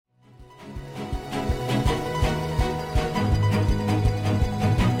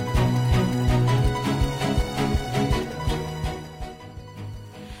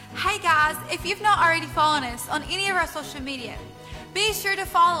if you've not already followed us on any of our social media, be sure to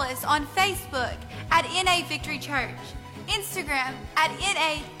follow us on Facebook at NA Victory Church, Instagram at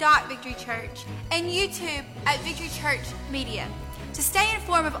na.victorychurch, and YouTube at Victory Church Media to stay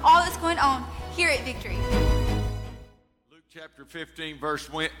informed of all that's going on here at Victory. Luke chapter 15,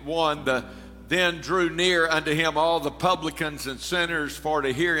 verse 1, then drew near unto him all the publicans and sinners for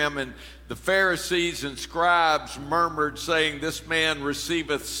to hear him, and the Pharisees and scribes murmured, saying, This man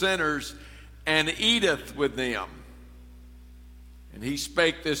receiveth sinners and eateth with them. And he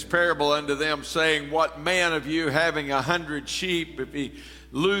spake this parable unto them, saying, What man of you, having 100 sheep, if he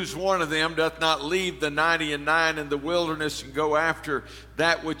lose one of them, doth not leave the 99 in the wilderness and go after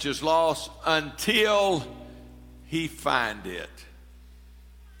that which is lost until he find it?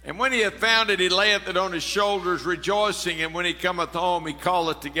 And when he hath found it, he layeth it on his shoulders, rejoicing. And when he cometh home, he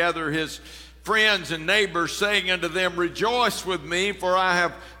calleth together his friends and neighbors, saying unto them, Rejoice with me, for I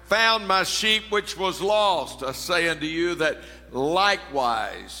have found my sheep which was lost. I say unto you that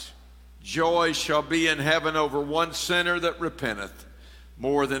likewise joy shall be in heaven over one sinner that repenteth,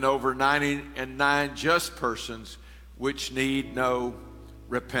 more than over 99 just persons which need no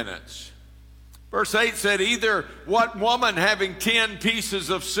repentance. Verse 8 said, Either what woman having 10 pieces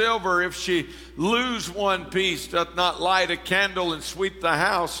of silver, if she lose one piece, doth not light a candle and sweep the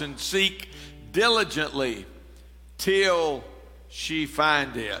house and seek diligently till she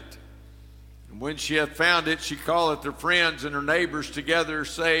find it? And when she hath found it, she calleth her friends and her neighbors together,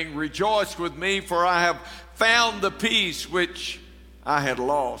 saying, Rejoice with me, for I have found the piece which I had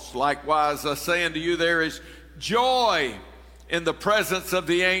lost. Likewise, I say unto you, there is joy in the presence of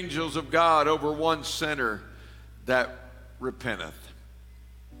the angels of God over one sinner that repenteth.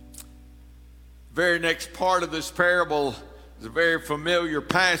 Very next part of this parable is a very familiar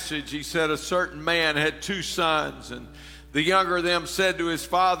passage. He said, A certain man had 2 sons, and the younger of them said to his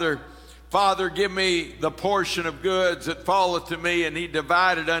father, Father, give me the portion of goods that falleth to me. And he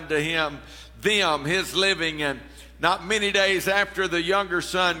divided unto him his living. And not many days after, the younger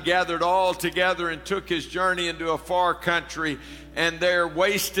son gathered all together and took his journey into a far country, and there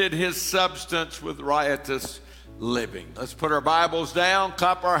wasted his substance with riotous living. Let's put our Bibles down,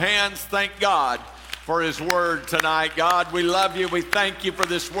 clap our hands, thank God for his word tonight. God, we love you. We thank you for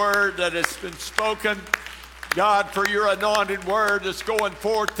this word that has been spoken. God, for your anointed word that's going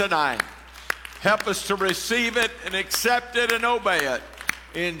forth tonight. Help us to receive it and accept it and obey it.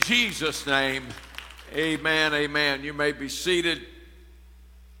 In Jesus' name, amen, amen. You may be seated.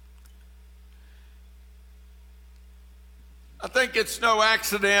 I think it's no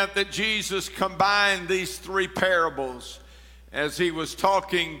accident that Jesus combined these 3 parables as he was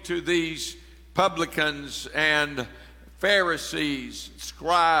talking to these publicans and Pharisees,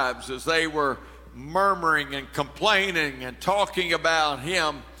 scribes, as they were murmuring and complaining and talking about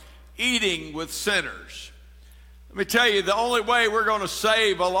him eating with sinners. Let me tell you, the only way we're going to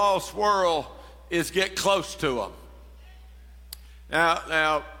save a lost world is get close to them.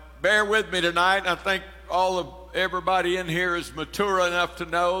 Now, bear with me tonight. I think everybody in here is mature enough to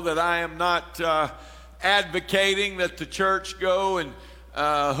know that I am not advocating that the church go and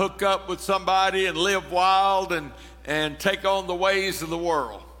hook up with somebody and live wild and take on the ways of the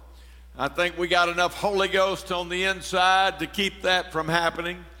world. I think we got enough Holy Ghost on the inside to keep that from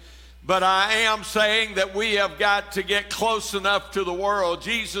happening. But I am saying that we have got to get close enough to the world.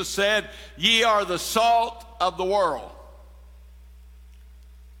 Jesus said, Ye are the salt of the world.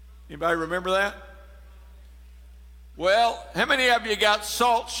 Anybody remember that? Well, how many of you got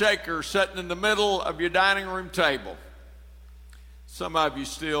salt shakers sitting in the middle of your dining room table? Some of you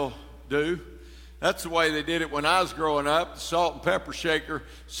still do. That's the way they did it when I was growing up. The salt and pepper shaker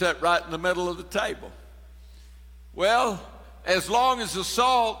sat right in the middle of the table. Well, as long as the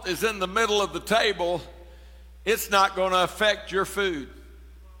salt is in the middle of the table, it's not going to affect your food.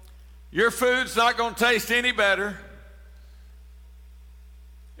 Your food's not going to taste any better.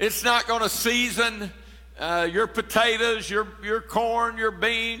 It's not going to season your potatoes, your corn, your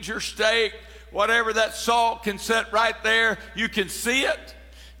beans, your steak, whatever. That salt can sit right there. You can see it.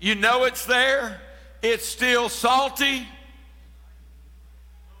 You know it's there. It's still salty.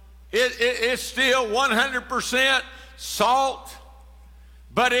 It's still 100% salt,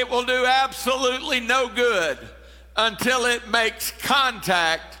 but it will do absolutely no good until it makes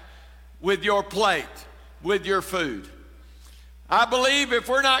contact with your plate, with your food. I believe if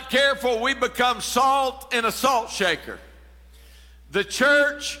we're not careful, we become salt in a salt shaker. The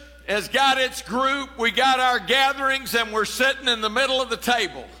church has got its group, we got our gatherings, and we're sitting in the middle of the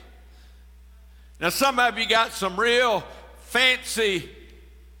table. Now, some of you got some real fancy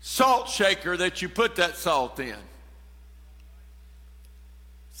salt shaker that you put that salt in.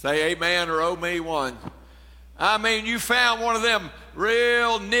 Say amen or owe me one. I mean, you found one of them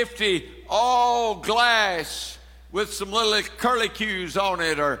real nifty, all glass with some little curlicues on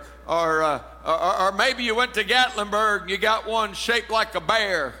it, or maybe you went to Gatlinburg and you got one shaped like a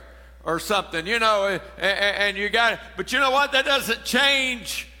bear or something, you know, and you got it. But you know what? That doesn't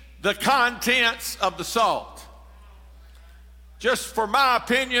change the contents of the salt. Just for my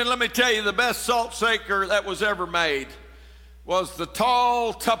opinion, let me tell you, the best salt shaker that was ever made was the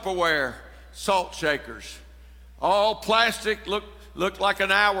tall Tupperware salt shakers. All plastic, look like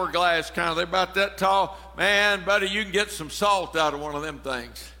an hourglass kind of. They're about that tall. Man, buddy, you can get some salt out of one of them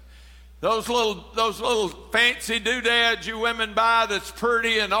things. Those little fancy doodads you women buy that's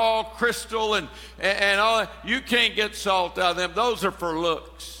pretty and all crystal and all that, you can't get salt out of them. Those are for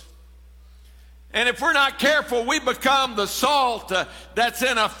looks. And if we're not careful, we become the salt that's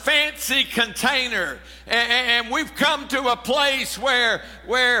in a fancy container. And we've come to a place where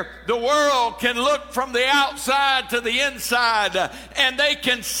the world can look from the outside to the inside, and they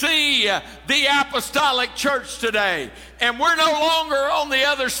can see the apostolic church today. And we're no longer on the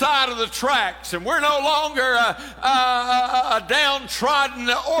other side of the tracks, and we're no longer a downtrodden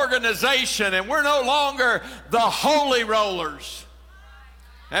organization, and we're no longer the holy rollers.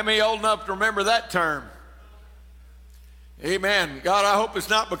 How many old enough to remember that term? Amen. God, I hope it's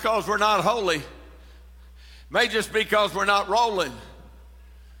not because we're not holy. May just be because we're not rolling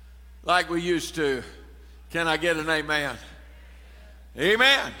like we used to. Can I get an amen?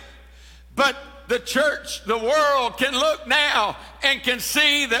 Amen. But the church, the world can look now and can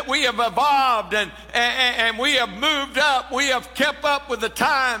see that we have evolved and we have moved up. We have kept up with the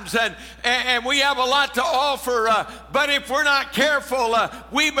times and we have a lot to offer. But if we're not careful,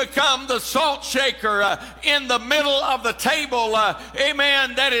 we become the salt shaker in the middle of the table.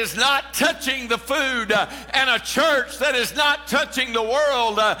 Amen. That is not touching the food. And a church that is not touching the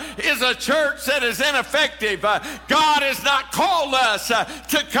world is a church that is ineffective. God has not called us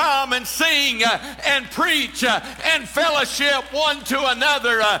to come and sing and preach and fellowship one to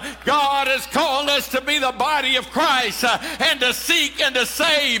another. God has called us to be the body of Christ and to seek and to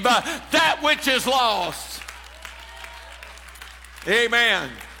save that which is lost. Amen.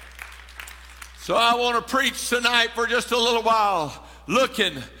 So I want to preach tonight for just a little while,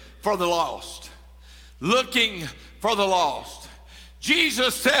 looking for the lost. Looking for the lost.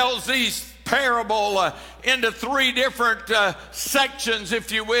 Jesus tells these parable into three different sections,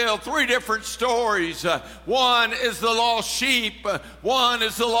 if you will, three different stories. One is the lost sheep, one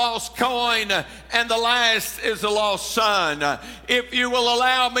is the lost coin, and the last is the lost son. If you will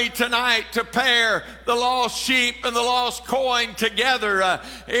allow me tonight to pair the lost sheep and the lost coin together,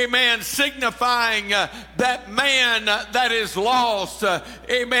 amen, signifying that man that is lost,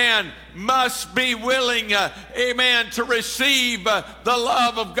 amen, must be willing, amen, to receive the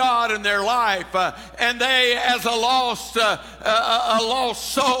love of God in their life. And they, as a lost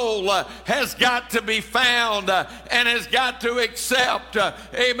soul, has got to be found and has got to accept,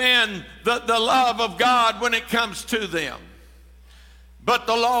 amen, the love of God when it comes to them. But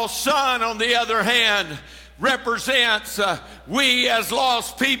the lost son, on the other hand, represents we as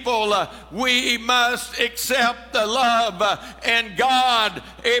lost people, we must accept the love, and God,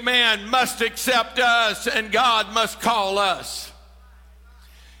 amen, must accept us, and God must call us.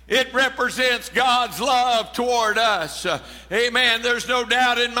 It represents God's love toward us. Amen. There's no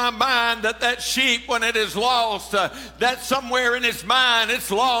doubt in my mind that sheep, when it is lost, that somewhere in its mind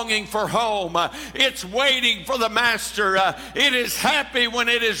it's longing for home. It's waiting for the master. It is happy when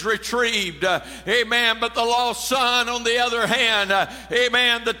it is retrieved. Amen. But the lost son, on the other hand,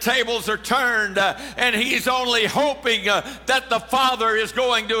 amen, the tables are turned and he's only hoping that the Father is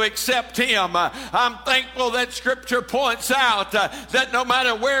going to accept him. I'm thankful that Scripture points out that no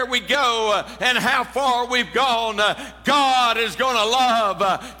matter where we go and how far we've gone, God is going to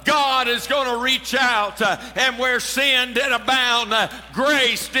love. God is going to reach out. And where sin did abound,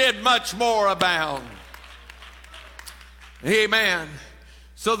 grace did much more abound. Amen.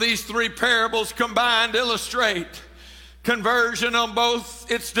 So these three parables combined illustrate conversion on both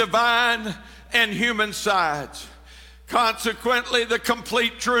its divine and human sides. Consequently, the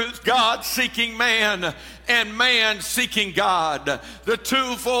complete truth, God seeking man and man seeking God. The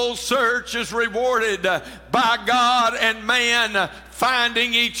twofold search is rewarded by God and man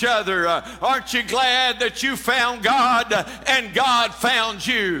finding each other. Aren't you glad that you found God and God found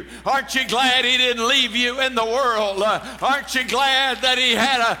you? Aren't you glad he didn't leave you in the world? Aren't you glad that he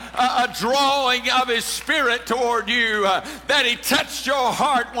had a drawing of his spirit toward you, that he touched your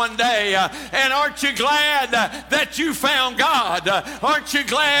heart one day? And aren't you glad that you found God? Aren't you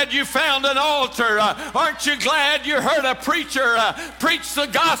glad you found an altar? Aren't Aren't you glad you heard a preacher preach the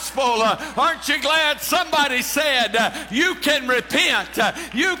gospel? Aren't you glad somebody said you can repent,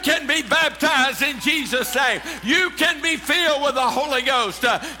 you can be baptized in Jesus' name, you can be filled with the Holy Ghost,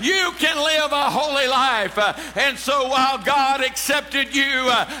 you can live a holy life. And so while God accepted you,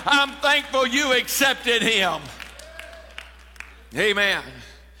 I'm thankful you accepted him. Amen.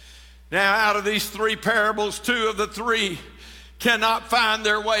 Now, out of these three parables, two of the three cannot find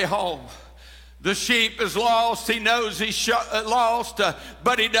their way home. The sheep is lost. He knows he's lost,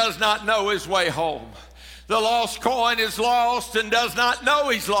 but he does not know his way home. The lost coin is lost and does not know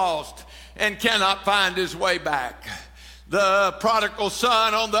he's lost and cannot find his way back. The prodigal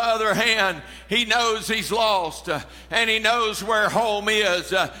son, on the other hand, he knows he's lost, and he knows where home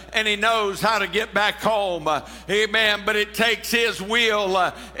is, and he knows how to get back home. Amen. But it takes his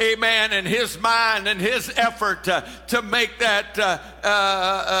will, amen, and his mind and his effort to make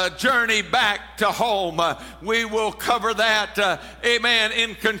that journey back to home. We will cover that, amen,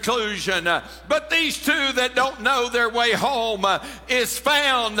 in conclusion. But these two that don't know their way home is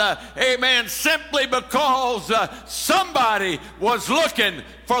found, amen, simply because somebody was looking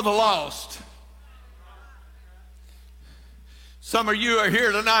for the lost. Some of you are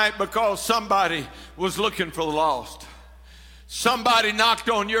here tonight because somebody was looking for the lost. Somebody knocked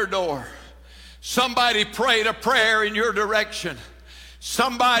on your door. Somebody prayed a prayer in your direction.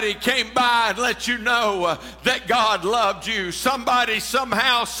 Somebody came by and let you know that God loved you. Somebody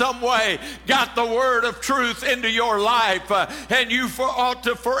somehow, some way got the word of truth into your life, and you ought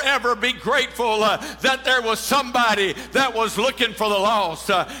to forever be grateful that there was somebody that was looking for the lost.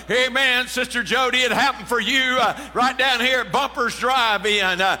 Amen, Sister Jody, it happened for you right down here at Bumpers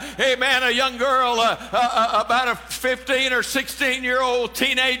Drive-In. Amen, a young girl, about a 15 or 16-year-old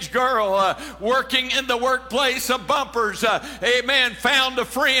teenage girl working in the workplace of Bumpers. Amen, found a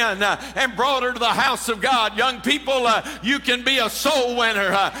friend and brought her to the house of God. Young people, you can be a soul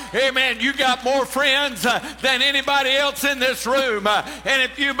winner. Amen. You got more friends than anybody else in this room. And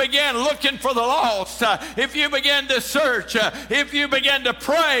if you begin looking for the lost, if you begin to search, if you begin to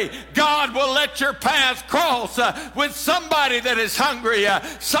pray, God will let your path cross with somebody that is hungry,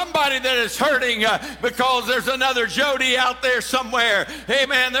 somebody that is hurting, because there's another Jody out there somewhere.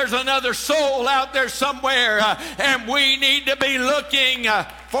 Amen. There's another soul out there somewhere, and we need to be looking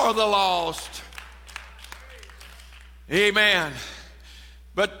for the lost. Amen.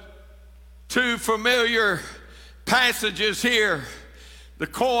 But two familiar passages here, the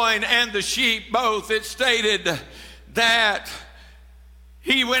coin and the sheep, both, it stated that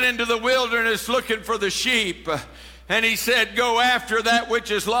he went into the wilderness looking for the sheep, and he said, go after that which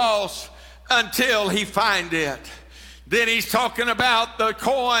is lost until he find it. Then he's talking about the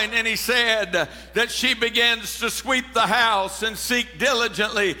coin, and he said that she begins to sweep the house and seek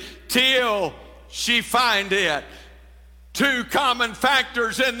diligently till she find it. Two common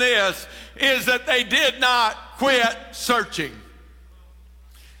factors in this is that they did not quit searching.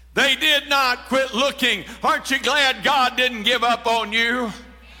 They did not quit looking. Aren't you glad God didn't give up on you?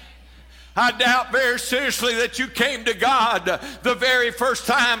 I doubt very seriously that you came to God the very first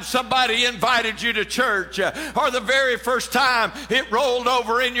time somebody invited you to church, or the very first time it rolled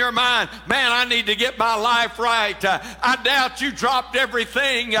over in your mind, man, I need to get my life right. I doubt you dropped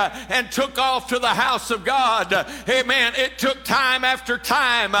everything and took off to the house of God. Amen. It took time after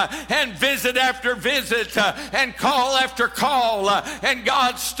time and visit after visit and call after call, and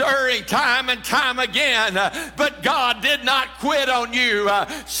God stirring time and time again. But God did not quit on you.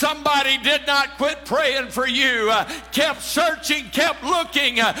 Somebody did not quit praying for you, kept searching, kept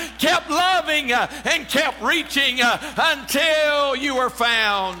looking, kept loving, and kept reaching until you were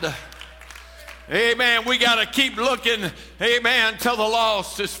found. Amen. We got to keep looking, amen, till the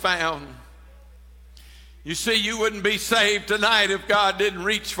lost is found. You see, you wouldn't be saved tonight if God didn't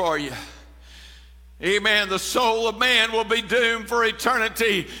reach for you. Amen. The soul of man will be doomed for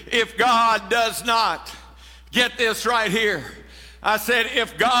eternity if God does not. Get this right here. I said,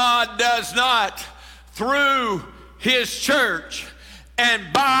 if God does not, through his church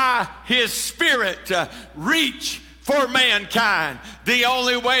and by his Spirit, reach for mankind. The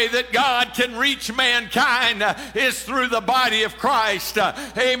only way that God can reach mankind is through the body of Christ.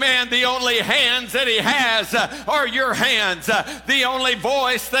 Amen. The only hands that he has are your hands. The only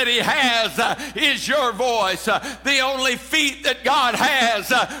voice that he has is your voice. The only feet that God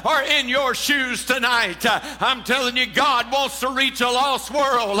has are in your shoes tonight. I'm telling you, God wants to reach a lost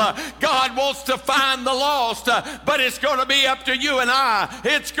world. God wants to find the lost, but it's going to be up to you and I.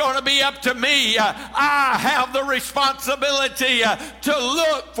 It's going to be up to me. I have the responsibility to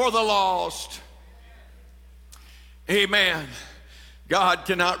look for the lost. Amen. God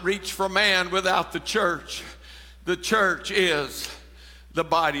cannot reach for man without the church. The church is the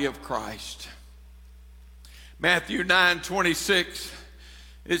body of Christ. Matthew 9:26,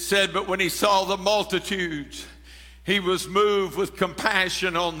 it said, but when he saw the multitudes, he was moved with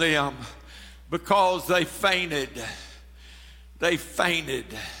compassion on them because they fainted. They fainted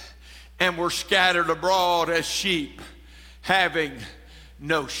and were scattered abroad as sheep, having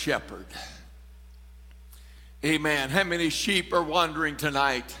no shepherd. Amen. How many sheep are wandering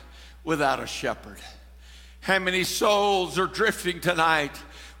tonight without a shepherd? How many souls are drifting tonight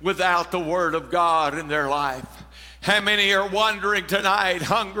without the Word of God in their life? How many are wandering tonight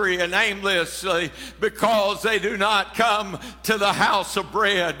hungry and aimlessly because they do not come to the house of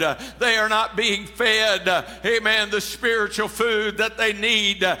bread? They are not being fed, amen, the spiritual food that they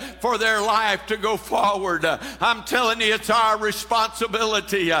need for their life to go forward. I'm telling you, it's our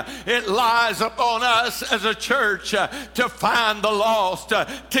responsibility. It lies upon us as a church to find the lost,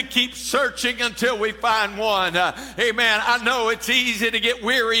 to keep searching until we find one. Amen. I know it's easy to get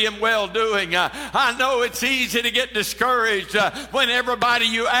weary in well-doing. I know it's easy to get discouraged when everybody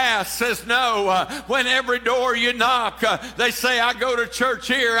you ask says no, when every door you knock they say, I go to church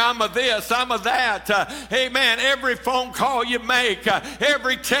here, I'm a this, I'm a that. Amen. Every phone call you make,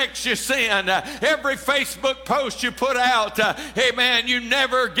 every text you send, every Facebook post you put out, amen, you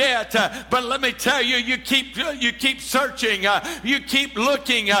never get. But let me tell you, you keep searching, you keep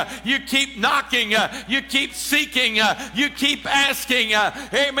looking, you keep knocking, you keep seeking, you keep asking,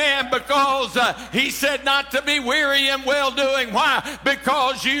 amen, because he said not to be weary in well-doing. Why?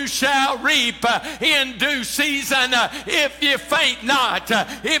 Because you shall reap in due season if you faint not.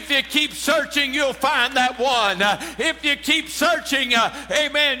 If you keep searching, you'll find that one. If you keep searching,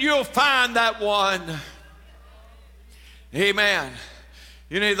 amen, you'll find that one. Amen.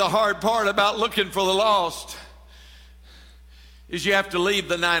 You know, the hard part about looking for the lost is you have to leave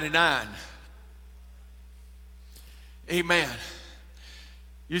the 99. Amen.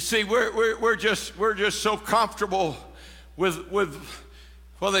 You see, we're just so comfortable with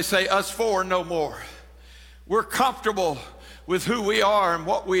well, they say us four no more. We're comfortable with who we are and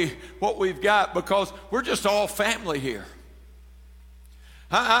what we've got because we're just all family here.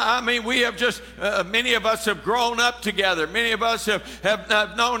 I mean, we have just, many of us have grown up together. Many of us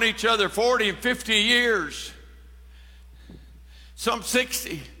have known each other 40 and 50 years. Some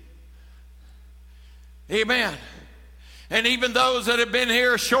 60. Amen. And even those that have been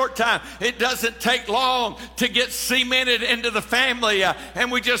here a short time, it doesn't take long to get cemented into the family.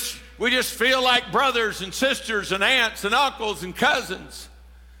 And we just feel like brothers and sisters and aunts and uncles and cousins.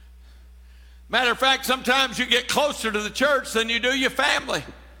 Matter of fact, sometimes you get closer to the church than you do your family.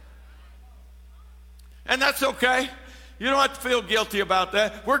 And that's okay. You don't have to feel guilty about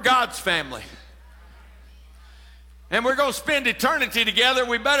that. We're God's family. And we're going to spend eternity together.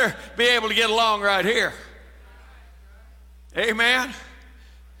 We better be able to get along right here. Amen.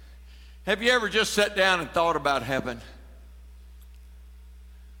 Have you ever just sat down and thought about heaven?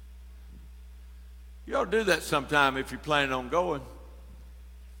 You ought to do that sometime if you're planning on going.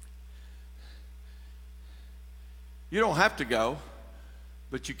 You don't have to go,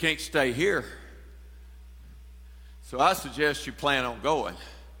 but you can't stay here. So I suggest you plan on going.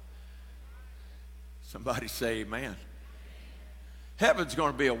 Somebody say amen. Heaven's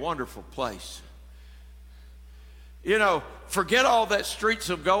going to be a wonderful place. You know, forget all that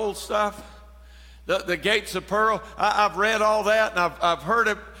streets of gold stuff, the gates of pearl. I've read all that, and I've heard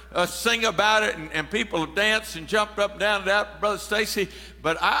it sing about it, and people have danced and jumped up and down to that, Brother Stacy.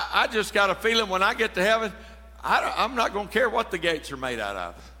 But I just got a feeling when I get to heaven, I'm not going to care what the gates are made out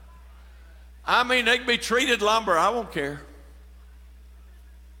of. I mean, they can be treated lumber. I won't care.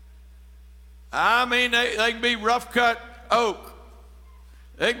 I mean, they can be rough cut oak.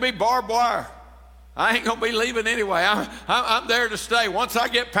 They can be barbed wire. I ain't going to be leaving anyway. I'm there to stay. Once I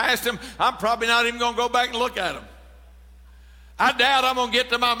get past them, I'm probably not even going to go back and look at them. I doubt I'm going to get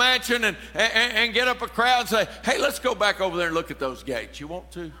to my mansion and get up a crowd and say, hey, let's go back over there and look at those gates. You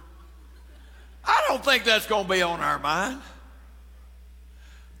want to? I don't think that's going to be on our mind.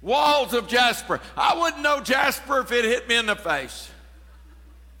 Walls of jasper. I wouldn't know jasper if it hit me in the face.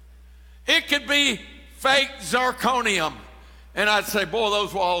 It could be fake zirconium. And I'd say, boy,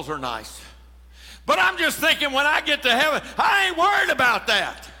 those walls are nice. But I'm just thinking when I get to heaven, I ain't worried about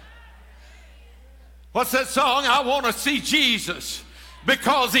that. What's that song? I want to see Jesus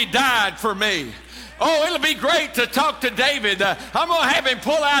because he died for me. Oh, it'll be great to talk to David. I'm going to have him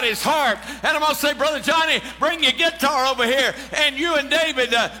pull out his harp, and I'm going to say, Brother Johnny, bring your guitar over here, and you and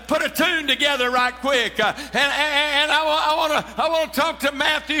David put a tune together right quick. And I want to talk to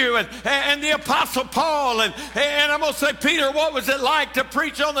Matthew and the Apostle Paul, and I'm going to say, Peter, what was it like to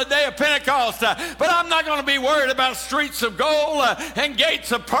preach on the day of Pentecost? But I'm not going to be worried about streets of gold and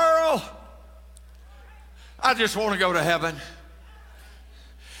gates of pearl. I just want to go to heaven.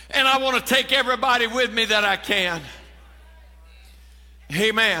 And I want to take everybody with me that I can.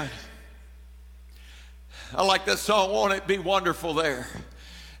 Amen. I like that song, Won't It Be Wonderful There?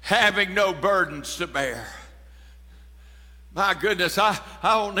 Having no burdens to bear. My goodness, I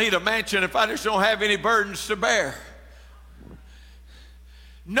don't need a mansion if I just don't have any burdens to bear.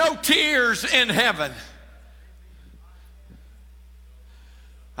 No tears in heaven.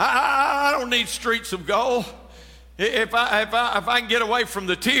 I don't need streets of gold. If I can get away from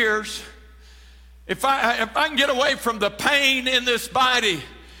the tears, if I can get away from the pain in this body,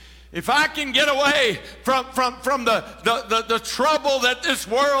 if I can get away from the trouble that this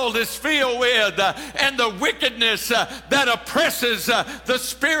world is filled with and the wickedness that oppresses the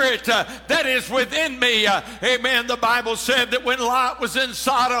spirit that is within me. Amen. The Bible said that when Lot was in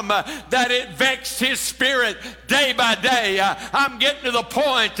Sodom, that it vexed his spirit day by day. I'm getting to the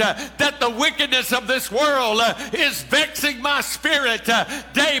point that the wickedness of this world is vexing my spirit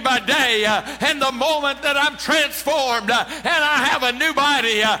day by day. And the moment that I'm transformed and I have a new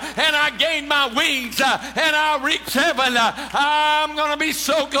body, and I gain my wings and I reach heaven, I'm going to be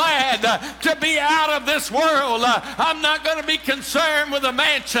so glad to be out of this world. I'm not going to be concerned with a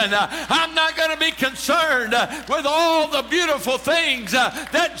mansion. I'm not going to be concerned with all the beautiful things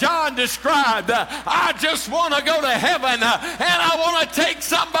that John described. I just want to go to heaven, and I want to take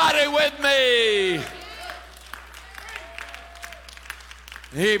somebody with me.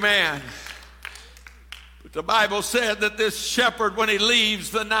 Amen. The Bible said that this shepherd, when he leaves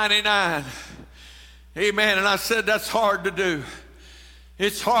the 99, amen, and I said that's hard to do.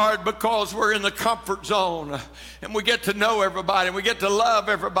 It's hard because we're in the comfort zone, and we get to know everybody, and we get to love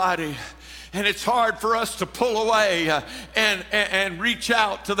everybody, and it's hard for us to pull away and reach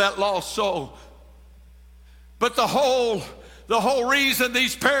out to that lost soul. But the whole reason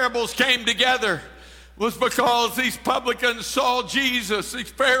these parables came together was because these publicans saw Jesus, these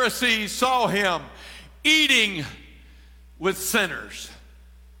Pharisees saw him eating with sinners.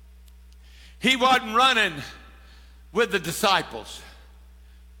 He wasn't running with the disciples.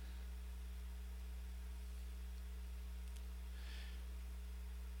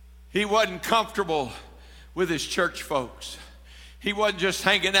 He wasn't comfortable with his church folks. He wasn't just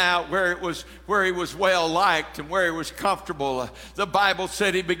hanging out where he was well liked and where he was comfortable. The Bible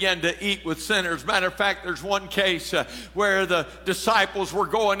said he began to eat with sinners. Matter of fact, there's one case where the disciples were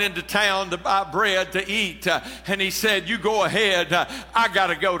going into town to buy bread to eat, and he said, "You go ahead. I got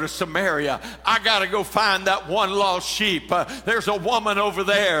to go to Samaria. I got to go find that one lost sheep. There's a woman over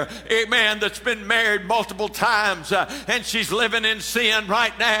there, amen, that's been married multiple times, and she's living in sin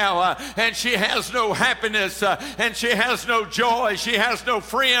right now, and she has no happiness, and she has no joy. She has no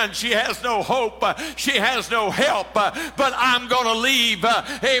friend. She has no hope. She has no help. But I'm going to leave,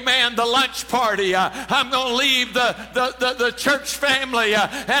 amen, the lunch party. I'm going to leave the church family,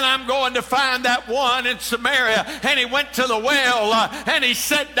 and I'm going to find that one in Samaria." And he went to the well, and he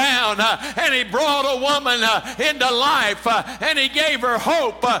sat down, and he brought a woman into life, and he gave her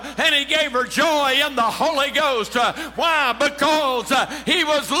hope, and he gave her joy in the Holy Ghost. Why? Because he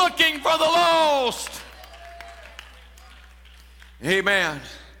was looking for the lost. Amen.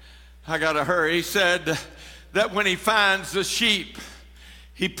 I got to hurry. He said that when he finds the sheep,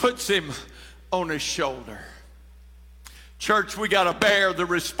 he puts him on his shoulder. Church, we got to bear the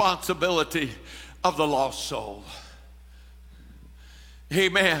responsibility of the lost soul.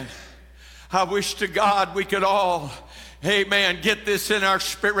 Amen. I wish to God we could all, amen, get this in our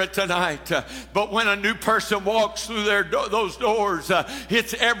spirit tonight. But when a new person walks through those doors,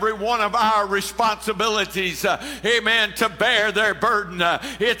 it's every one of our responsibilities, amen, to bear their burden.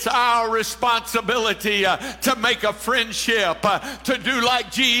 It's our responsibility to make a friendship, to do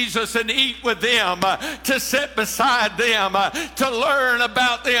like Jesus and eat with them, to sit beside them, to learn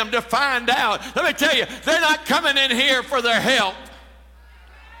about them, to find out. Let me tell you, they're not coming in here for their help.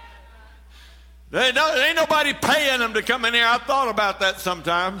 There ain't nobody paying them to come in here. I thought about that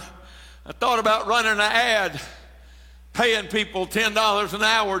sometimes. I thought about running an ad, paying people $10 an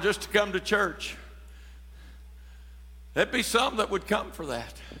hour just to come to church. There'd be some that would come for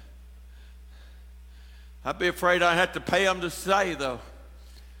that. I'd be afraid I'd have to pay them to stay, though.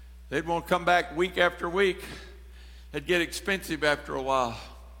 They'd want to come back week after week. It'd get expensive after a while.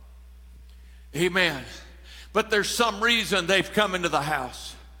 Amen. But there's some reason they've come into the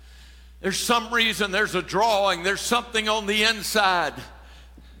house. There's some reason, there's a drawing, there's something on the inside.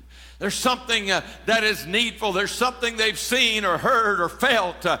 There's something that is needful. There's something they've seen or heard or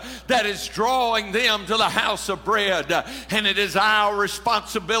felt that is drawing them to the house of bread. And it is our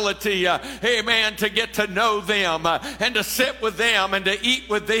responsibility, amen, to get to know them and to sit with them and to eat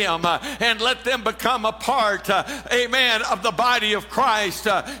with them and let them become a part, amen, of the body of Christ.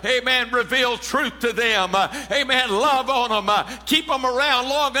 Amen. Reveal truth to them. Amen. Love on them. Keep them around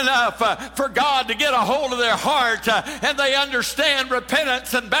long enough for God to get a hold of their heart and they understand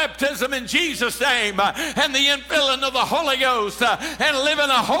repentance and baptism in Jesus' name and the infilling of the Holy Ghost and living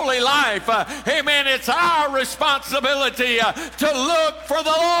a holy life. Amen. It's our responsibility to look for the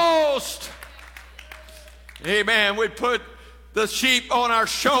lost. Amen. We put the sheep on our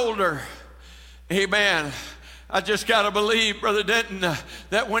shoulder. Amen. I just got to believe, Brother Denton,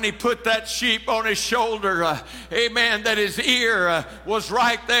 that when he put that sheep on his shoulder, amen, that his ear was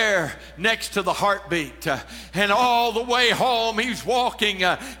right there next to the heartbeat. And all the way home, he's walking,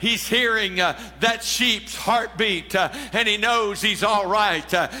 he's hearing that sheep's heartbeat, and he knows he's all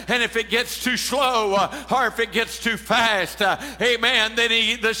right. And if it gets too slow or if it gets too fast, amen,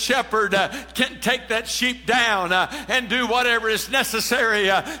 then the shepherd can take that sheep down and do whatever is necessary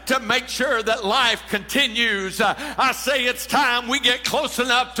to make sure that life continues. I say it's time we get close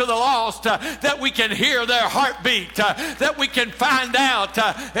enough to the lost that we can hear their heartbeat, that we can find out,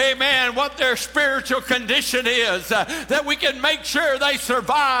 amen, what their spiritual condition is, that we can make sure they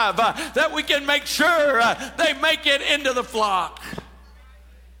survive, that we can make sure they make it into the flock.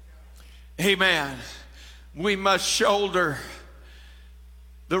 Amen. We must shoulder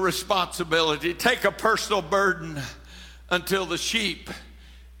the responsibility, take a personal burden until the sheep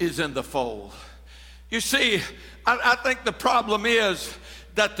is in the fold. You see, I think the problem is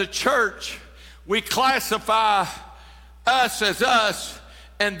that the church, we classify us as us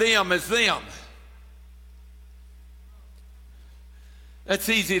and them as them. That's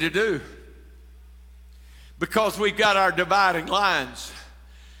easy to do because we've got our dividing lines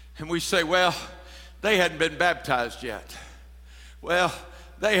and we say, well, they hadn't been baptized yet. Well,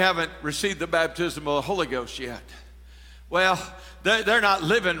 they haven't received the baptism of the Holy Ghost yet. Well, they're not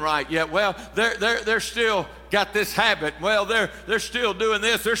living right yet. Well, they're still got this habit. Well, they're still doing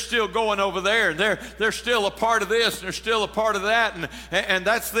this. They're still going over there. And they're still a part of this. And they're still a part of that. And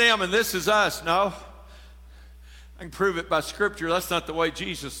that's them and this is us. No. I can prove it by Scripture. That's not the way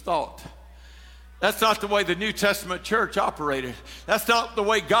Jesus thought. That's not the way the New Testament church operated. That's not the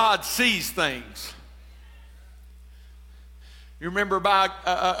way God sees things. You remember about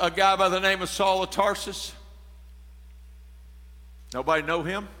a guy by the name of Saul of Tarsus? Nobody know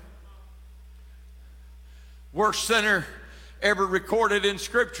him? Worst sinner ever recorded in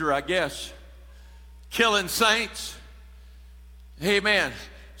Scripture, I guess. Killing saints. Amen.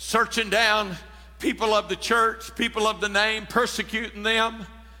 Searching down people of the church, people of the name, persecuting them.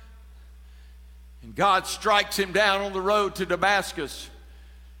 And God strikes him down on the road to Damascus.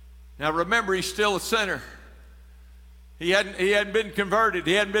 Now remember, he's still a sinner. He hadn't been converted.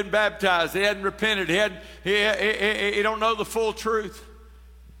 He hadn't been baptized. He hadn't repented. He don't know the full truth.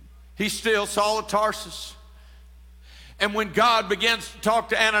 He's still Saul of Tarsus. And when God begins to talk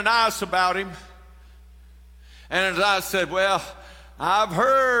to Ananias about him, Ananias said, well, I've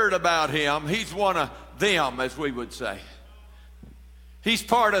heard about him. He's one of them, as we would say. He's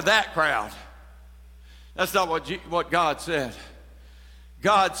part of that crowd. That's not what God said.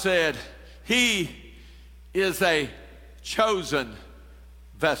 God said, he is a chosen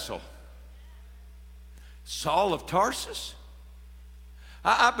vessel. Saul of Tarsus?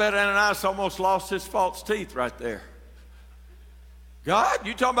 I bet Ananias almost lost his false teeth right there. God,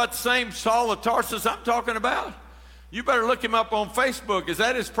 you talking about the same Saul of Tarsus I'm talking about? You better look him up on Facebook. Is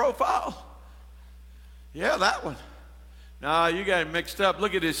that his profile? Yeah, that one. No, you got him mixed up.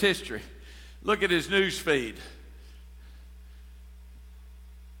 Look at his history. Look at his news feed.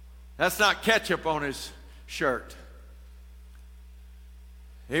 That's not ketchup on his shirt.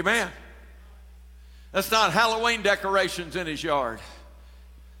 Amen. That's not Halloween decorations in his yard.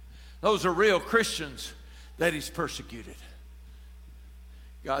 Those are real Christians that he's persecuted.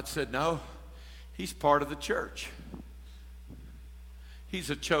 God said, no, he's part of the church. He's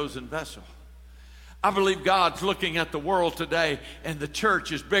a chosen vessel. I believe God's looking at the world today and the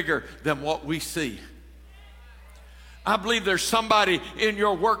church is bigger than what we see. I believe there's somebody in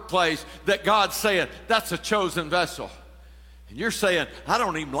your workplace that God's saying, that's a chosen vessel. And you're saying, I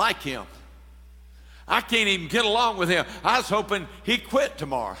don't even like him. I can't even get along with him. I was hoping he quit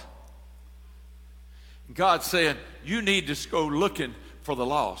tomorrow. And God's saying, you need to go looking for the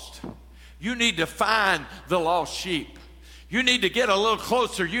lost. You need to find the lost sheep. You need to get a little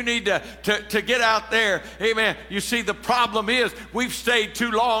closer. You need to get out there. Amen. You see, the problem is we've stayed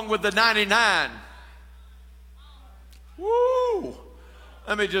too long with the 99. Woo!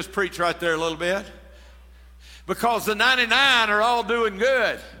 Let me just preach right there a little bit. Because the 99 are all doing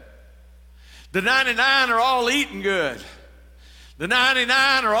good. The 99 are all eating good. The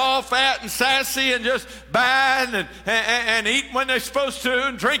 99 are all fat and sassy and just buying and eating when they're supposed to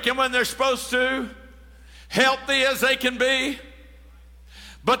and drinking when they're supposed to. Healthy as they can be.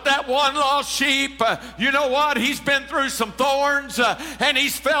 But that one lost sheep, you know what? He's been through some thorns and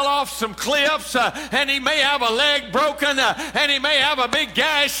he's fell off some cliffs and he may have a leg broken and he may have a big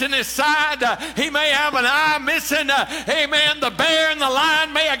gash in his side. He may have an eye missing. Amen. The bear and the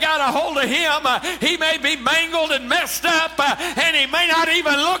lion may have got a hold of him. He may be mangled and messed up and he may not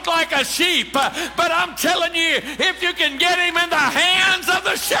even look like a sheep. But I'm telling you, if you can get him in the hands of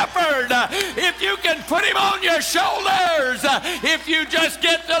the shepherd, if you can put him on your shoulders, if you just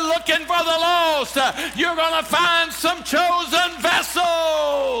get to looking for the lost, you're going to find some chosen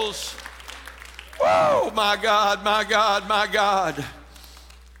vessels. Whoa, my God, my God, my God.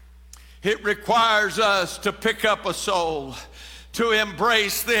 It requires us to pick up a soul, to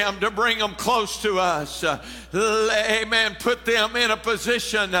embrace them, to bring them close to us. Amen. Put them in a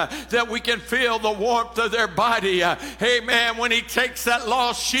position that we can feel the warmth of their body. Amen. When he takes that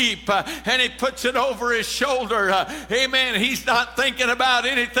lost sheep and he puts it over his shoulder, amen, he's not thinking about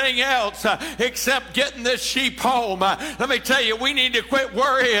anything else except getting this sheep home. Let me tell you, we need to quit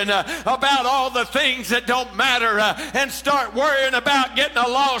worrying about all the things that don't matter and start worrying about getting a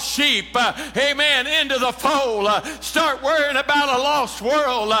lost sheep, amen, into the fold. Start worrying about a lost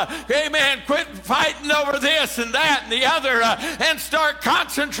world. Amen. Quit fighting over this and that and the other and start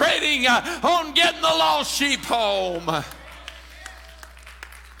concentrating on getting the lost sheep home.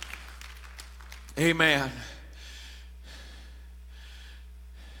 Amen.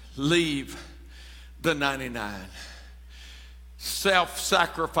 Leave the 99.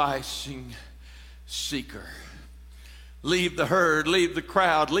 Self-sacrificing seeker. Leave the herd, leave the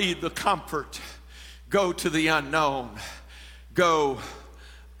crowd, leave the comfort. Go to the unknown. Go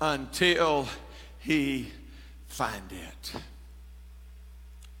until he find it.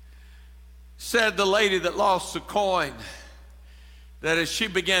 Said the lady that lost the coin that as she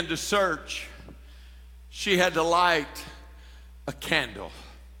began to search, she had to light a candle.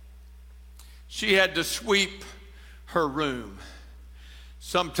 She had to sweep her room.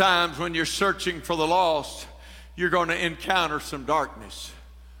 Sometimes when you're searching for the lost, you're going to encounter some darkness.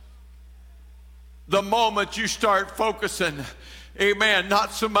 The moment you start focusing, amen,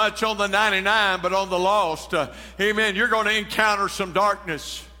 not so much on the 99, but on the lost, amen, you're going to encounter some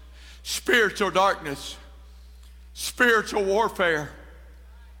darkness, spiritual darkness, spiritual warfare.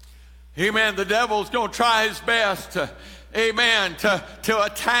 Amen, the devil's going to try his best amen, to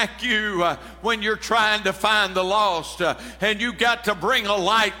attack you when you're trying to find the lost. And you got to bring a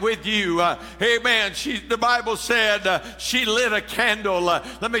light with you. Amen. The Bible said she lit a candle.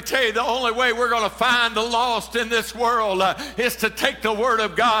 Let me tell you, the only way we're going to find the lost in this world is to take the Word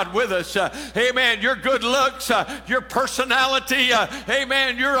of God with us. Amen. Your good looks, your personality,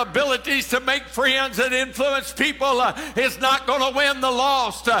 amen, your abilities to make friends and influence people is not going to win the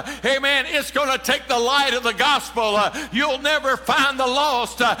lost. Amen. It's going to take the light of the gospel. You'll never find the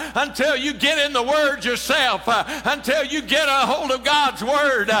lost until you get in the Word yourself, until you get a hold of God's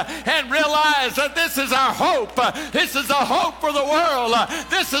Word and realize that this is our hope. This is a hope for the world.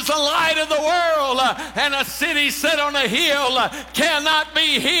 This is the light of the world. And a city set on a hill cannot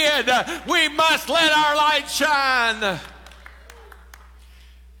be hid. We must let our light shine.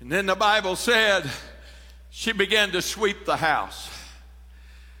 And then the Bible said she began to sweep the house.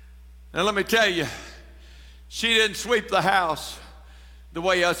 Now let me tell you, she didn't sweep the house the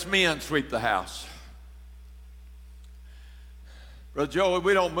way us men sweep the house. Brother Joey,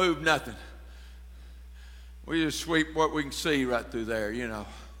 we don't move nothing. We just sweep what we can see right through there, you know.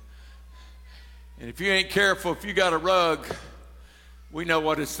 And if you ain't careful, if you got a rug, we know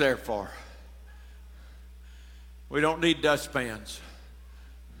what it's there for. We don't need dustpans.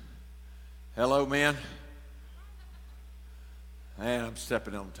 Hello, men? Man, I'm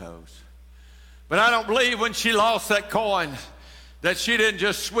stepping on toes. But I don't believe when she lost that coin that she didn't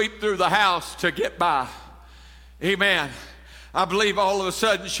just sweep through the house to get by. Amen. I believe all of a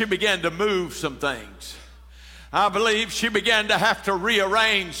sudden she began to move some things. I believe she began to have to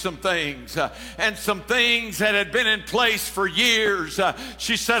rearrange some things and some things that had been in place for years.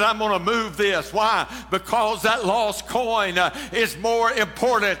 She said, I'm going to move this. Why? Because that lost coin is more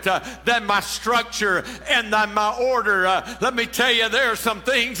important than my structure and than my order. Let me tell you, there are some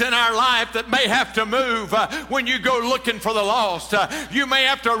things in our life that may have to move when you go looking for the lost. You may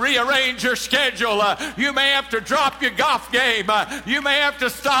have to rearrange your schedule. You may have to drop your golf game. You may have to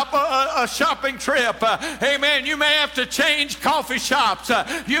stop a shopping trip. Amen. You may have to change coffee shops.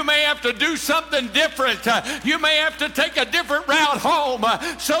 You may have to do something different. You may have to take a different route home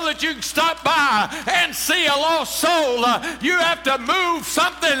so that you can stop by and see a lost soul. You have to move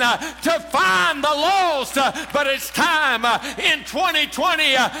something to find the lost. But it's time in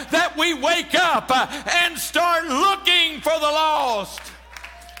 2020 that we wake up and start looking for the lost.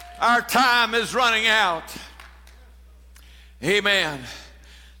 Our time is running out. Amen.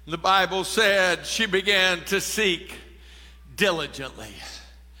 The Bible said she began to seek diligently.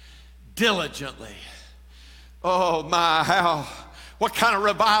 Diligently. Oh my, what kind of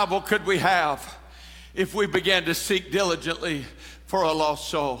revival could we have if we began to seek diligently for a lost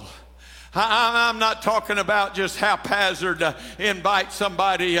soul? I'm not talking about just haphazard invite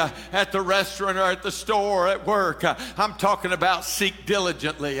somebody at the restaurant or at the store or at work. I'm talking about seek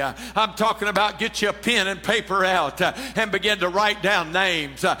diligently. I'm talking about get you a pen and paper out and begin to write down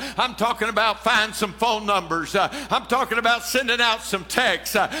names. I'm talking about find some phone numbers. I'm talking about sending out some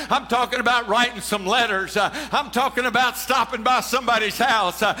texts. I'm talking about writing some letters. I'm talking about stopping by somebody's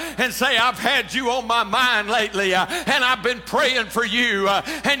house and say, I've had you on my mind lately and I've been praying for you.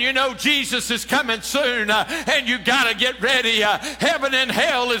 And you know, Jesus is coming soon, and you got to get ready. Heaven and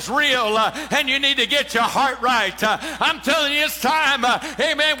hell is real, and you need to get your heart right. I'm telling you, it's time.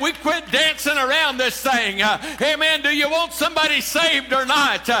 Amen. We quit dancing around this thing. Amen. Do you want somebody saved or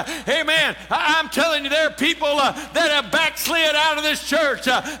not? Amen. I'm telling you, there are people that have backslid out of this church.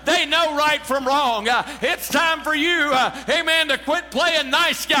 They know right from wrong. It's time for you, amen, to quit playing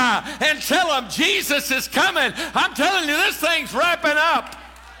nice guy and tell them Jesus is coming. I'm telling you, this thing's wrapping up.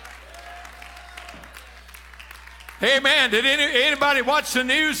 Amen. Did anybody watch the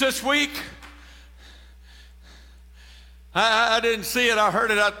news this week? I didn't see it. I heard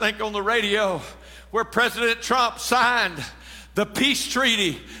it, I think, on the radio, where President Trump signed the peace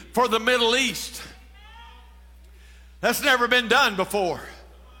treaty for the Middle East. That's never been done before.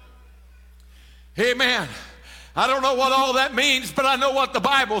 Amen. I don't know what all that means, but I know what the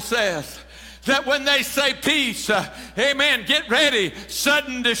Bible says. That when they say peace, amen, get ready,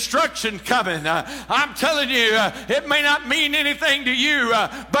 sudden destruction coming. I'm telling you, it may not mean anything to you,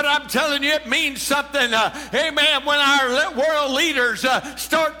 but I'm telling you it means something. Amen, when our world leaders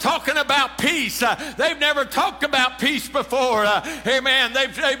start talking about peace, they've never talked about peace before. Amen,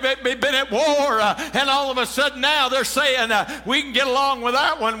 they've been at war, and all of a sudden now they're saying, we can get along with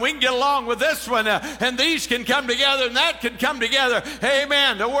that one, we can get along with this one, and these can come together and that can come together.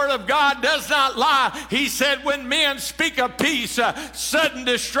 Amen, the Word of God does not lie. He said when men speak of peace, sudden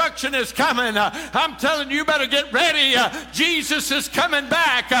destruction is coming. I'm telling you, you better get ready. Jesus is coming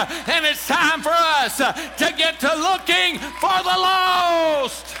back, and it's time for us to get to looking for the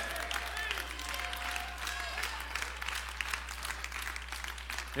lost.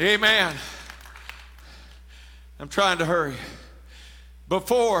 Amen. I'm trying to hurry.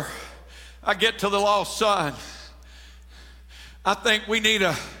 Before I get to the lost son, I think we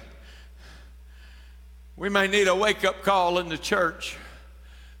may need a wake-up call in the church,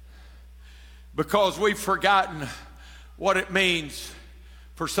 because we've forgotten what it means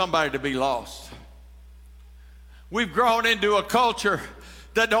for somebody to be lost. We've grown into a culture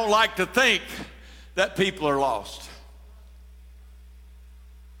that don't like to think that people are lost.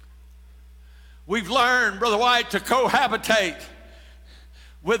 We've learned, Brother White, to cohabitate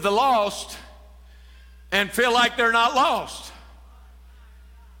with the lost and feel like they're not lost.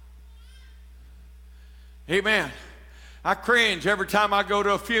 Amen. I cringe every time I go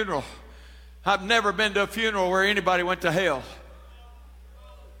to a funeral. I've never been to a funeral where anybody went to hell.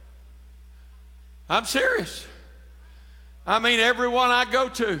 I'm serious. I mean, every one I go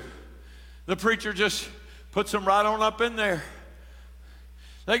to, the preacher just puts them right on up in there.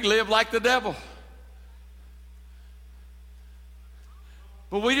 They can live like the devil.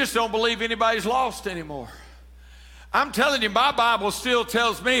 But we just don't believe anybody's lost anymore. I'm telling you, my Bible still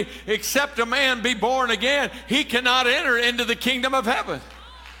tells me, except a man be born again, he cannot enter into the kingdom of heaven.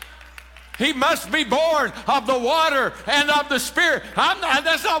 He must be born of the water and of the Spirit.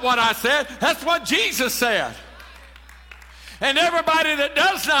 That's not what I said. That's what Jesus said. And everybody that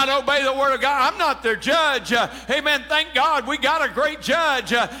does not obey the word of God, I'm not their judge. Amen. Thank God we got a great judge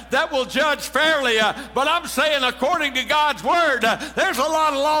that will judge fairly. But I'm saying according to God's word, there's a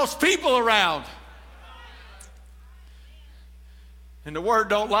lot of lost people around. And the word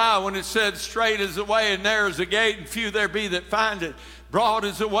don't lie when it said straight is the way and narrow is the gate and few there be that find it. Broad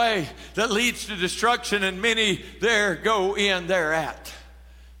is the way that leads to destruction and many there go in thereat.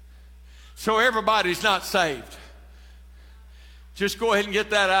 So everybody's not saved. Just go ahead and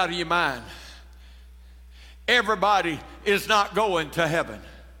get that out of your mind. Everybody is not going to heaven.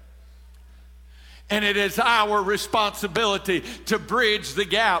 And it is our responsibility to bridge the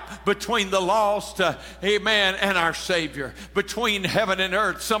gap between the lost, amen, and our Savior. Between heaven and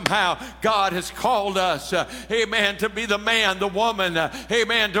earth, somehow God has called us, amen, to be the man, the woman,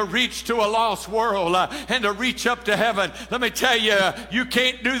 amen, to reach to a lost world and to reach up to heaven. Let me tell you, you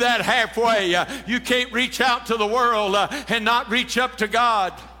can't do that halfway. You can't reach out to the world and not reach up to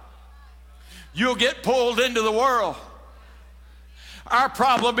God. You'll get pulled into the world. Our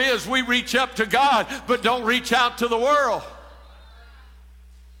problem is we reach up to God, but don't reach out to the world.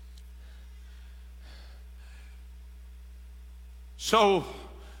 So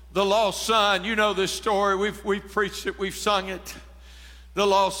the lost son, you know this story. We've preached it. We've sung it. The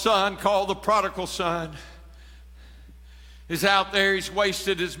lost son, called the prodigal son, is out there. He's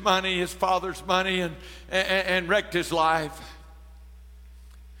wasted his money, his father's money, and wrecked his life.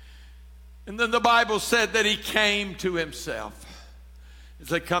 And then the Bible said that he came to himself. As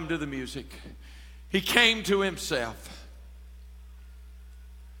they come to the music, he came to himself.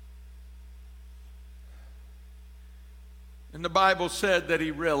 And the Bible said that he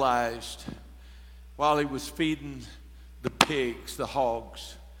realized while he was feeding the pigs, the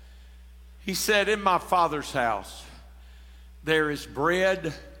hogs, he said, in my Father's house, there is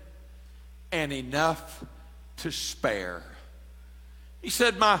bread and enough to spare. He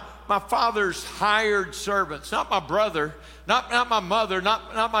said, my father's hired servants, not my brother, not my mother,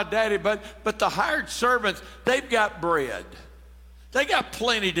 not my daddy, but the hired servants, they've got bread. They got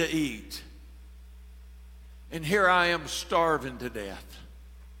plenty to eat. And here I am starving to death.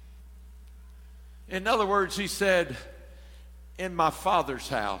 In other words, he said, in my Father's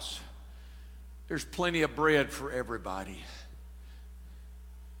house, there's plenty of bread for everybody.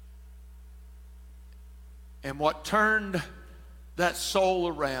 And what turned that soul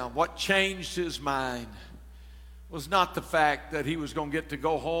around, what changed his mind, was not the fact that he was going to get to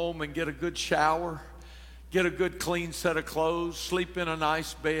go home and get a good shower, get a good clean set of clothes, sleep in a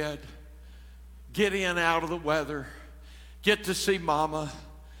nice bed, get in out of the weather, get to see mama.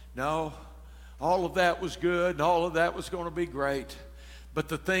 No, all of that was good and all of that was going to be great. But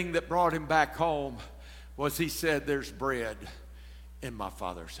the thing that brought him back home was he said, there's bread in my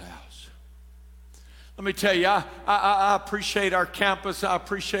Father's house. Let me tell you, I appreciate our campus. I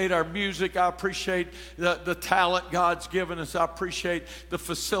appreciate our music. I appreciate the talent God's given us. I appreciate the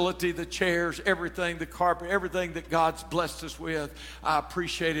facility, the chairs, everything, the carpet, everything that God's blessed us with. I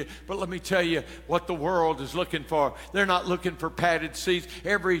appreciate it. But let me tell you what the world is looking for. They're not looking for padded seats.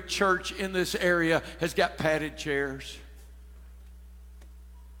 Every church in this area has got padded chairs.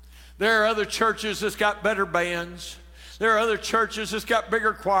 There are other churches that's got better bands. There are other churches that's got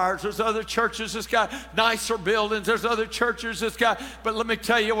bigger choirs. There's other churches that's got nicer buildings. There's other churches that's got, but let me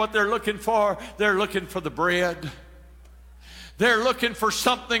tell you what they're looking for. They're looking for the bread. They're looking for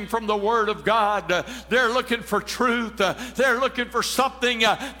something from the Word of God. They're looking for truth. They're looking for something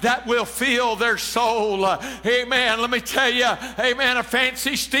that will fill their soul. Amen. Let me tell you, amen, a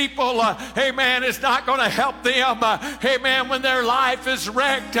fancy steeple, amen, is not going to help them. Amen, when their life is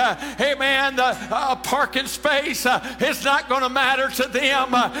wrecked. Amen, a parking space is not going to matter to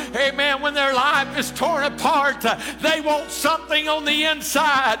them. Amen, when their life is torn apart, they want something on the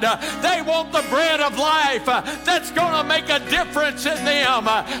inside. They want the bread of life that's going to make a difference in them.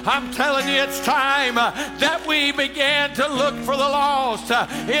 I'm telling you, it's time that we began to look for the lost.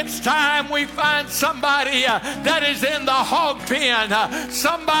 It's time we find somebody that is in the hog pen,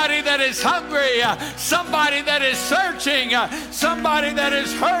 somebody that is hungry, somebody that is searching, somebody that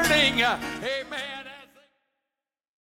is hurting. Amen.